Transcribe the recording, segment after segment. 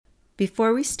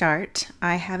Before we start,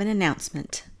 I have an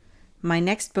announcement. My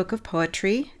next book of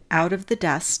poetry, Out of the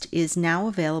Dust, is now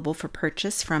available for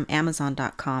purchase from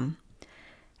Amazon.com.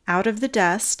 Out of the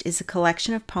Dust is a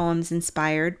collection of poems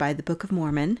inspired by the Book of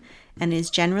Mormon and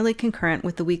is generally concurrent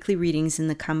with the weekly readings in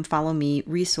the Come Follow Me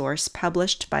resource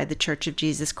published by the Church of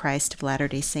Jesus Christ of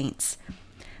Latter-day Saints.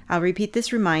 I'll repeat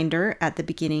this reminder at the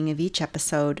beginning of each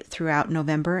episode throughout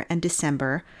November and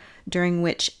December, during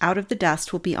which Out of the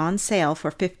Dust will be on sale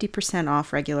for 50%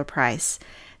 off regular price.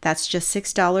 That's just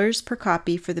 $6 per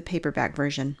copy for the paperback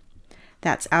version.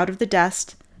 That's Out of the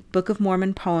Dust, Book of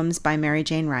Mormon Poems by Mary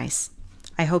Jane Rice.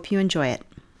 I hope you enjoy it.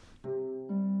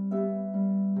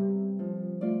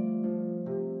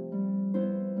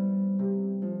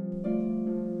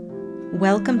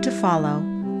 Welcome to Follow,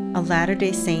 a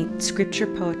Latter-day Saint scripture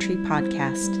poetry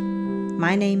podcast.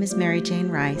 My name is Mary Jane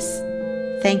Rice.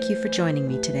 Thank you for joining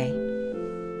me today.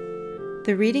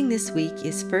 The reading this week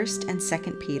is 1st and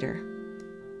 2nd Peter.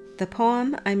 The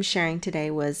poem I'm sharing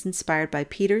today was inspired by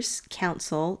Peter's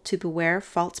counsel to beware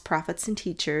false prophets and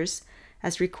teachers,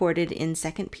 as recorded in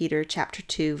 2 Peter chapter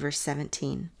 2, verse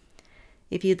 17.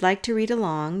 If you'd like to read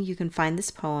along, you can find this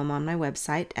poem on my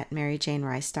website at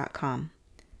maryjanerice.com.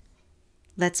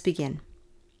 Let's begin.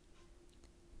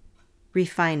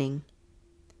 Refining.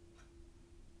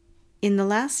 In the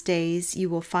last days you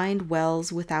will find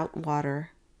wells without water,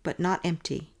 but not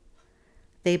empty.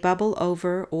 They bubble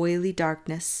over oily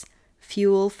darkness,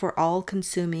 fuel for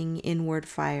all-consuming inward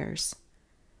fires.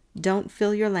 Don't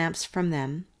fill your lamps from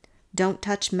them. Don't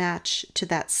touch match to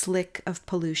that slick of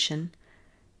pollution.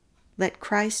 Let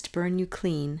Christ burn you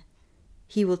clean.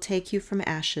 He will take you from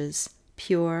ashes,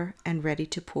 pure and ready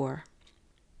to pour.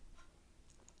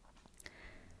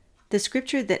 The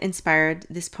scripture that inspired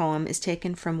this poem is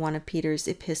taken from one of Peter's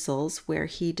epistles, where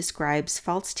he describes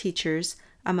false teachers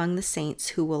among the saints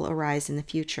who will arise in the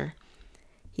future.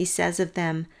 He says of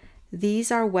them, "These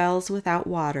are wells without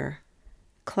water,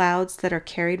 clouds that are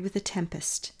carried with a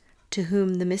tempest, to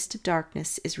whom the mist of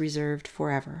darkness is reserved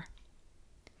forever."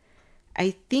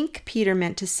 I think Peter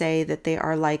meant to say that they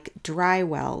are like dry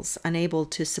wells, unable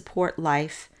to support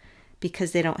life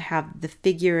because they don't have the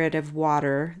figurative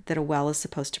water that a well is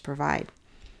supposed to provide.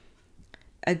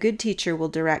 A good teacher will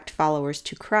direct followers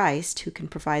to Christ, who can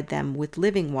provide them with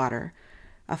living water.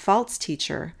 A false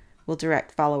teacher will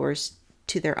direct followers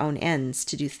to their own ends,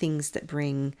 to do things that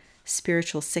bring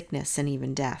spiritual sickness and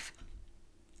even death.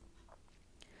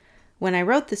 When I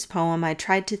wrote this poem, I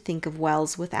tried to think of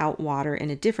wells without water in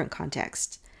a different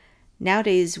context.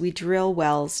 Nowadays, we drill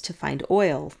wells to find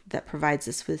oil that provides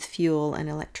us with fuel and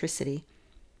electricity.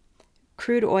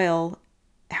 Crude oil,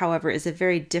 however, is a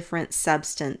very different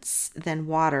substance than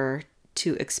water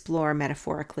to explore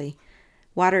metaphorically.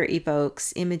 Water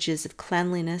evokes images of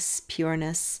cleanliness,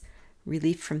 pureness,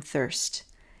 relief from thirst.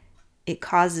 It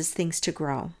causes things to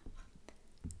grow.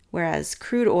 Whereas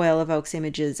crude oil evokes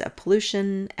images of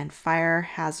pollution and fire,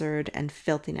 hazard, and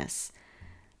filthiness.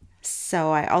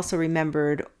 So I also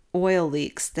remembered oil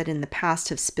leaks that in the past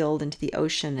have spilled into the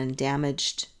ocean and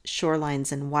damaged shorelines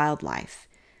and wildlife,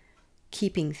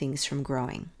 keeping things from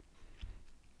growing.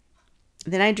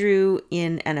 Then I drew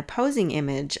in an opposing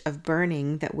image of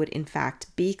burning that would in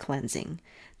fact be cleansing.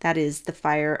 That is, the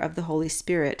fire of the Holy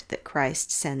Spirit that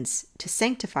Christ sends to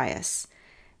sanctify us,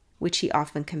 which he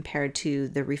often compared to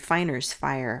the refiner's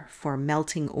fire for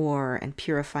melting ore and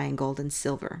purifying gold and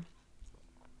silver.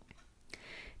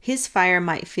 His fire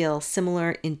might feel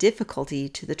similar in difficulty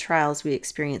to the trials we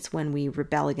experience when we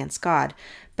rebel against God,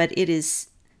 but it is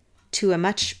to a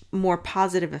much more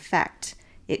positive effect.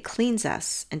 It cleans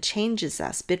us and changes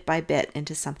us bit by bit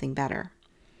into something better.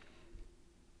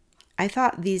 I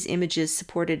thought these images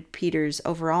supported Peter's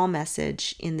overall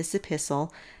message in this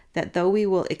epistle that though we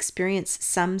will experience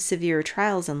some severe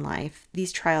trials in life,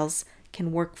 these trials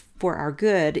can work for our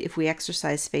good if we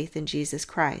exercise faith in Jesus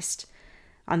Christ.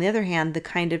 On the other hand, the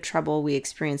kind of trouble we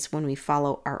experience when we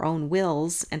follow our own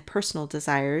wills and personal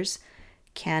desires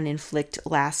can inflict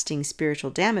lasting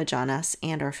spiritual damage on us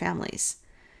and our families.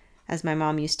 As my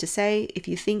mom used to say, if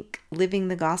you think living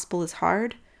the gospel is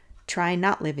hard, try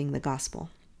not living the gospel.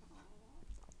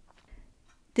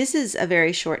 This is a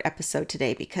very short episode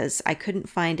today because I couldn't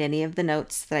find any of the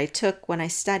notes that I took when I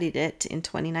studied it in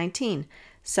 2019.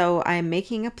 So I'm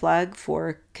making a plug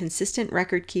for consistent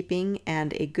record keeping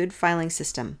and a good filing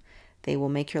system. They will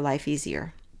make your life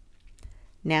easier.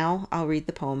 Now I'll read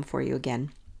the poem for you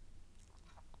again.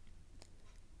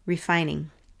 Refining.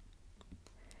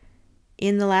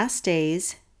 In the last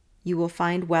days, you will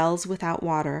find wells without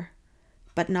water,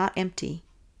 but not empty.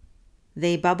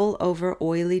 They bubble over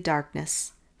oily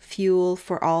darkness, fuel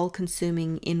for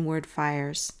all-consuming inward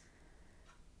fires.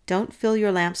 Don't fill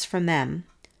your lamps from them.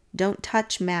 Don't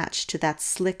touch match to that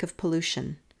slick of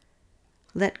pollution.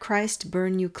 Let Christ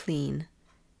burn you clean.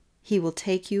 He will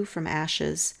take you from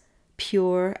ashes,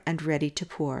 pure and ready to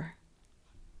pour.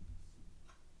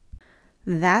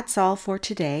 That's all for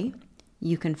today.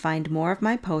 You can find more of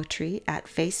my poetry at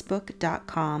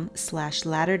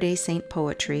facebook.com/Latter-day Saint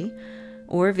Poetry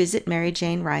or visit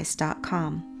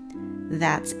maryjanerice.com.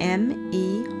 That's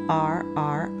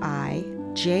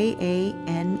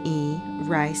MERRIJANE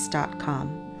rice.com.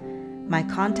 My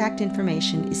contact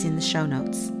information is in the show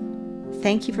notes.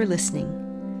 Thank you for listening.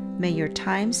 May your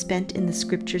time spent in the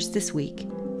scriptures this week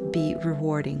be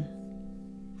rewarding.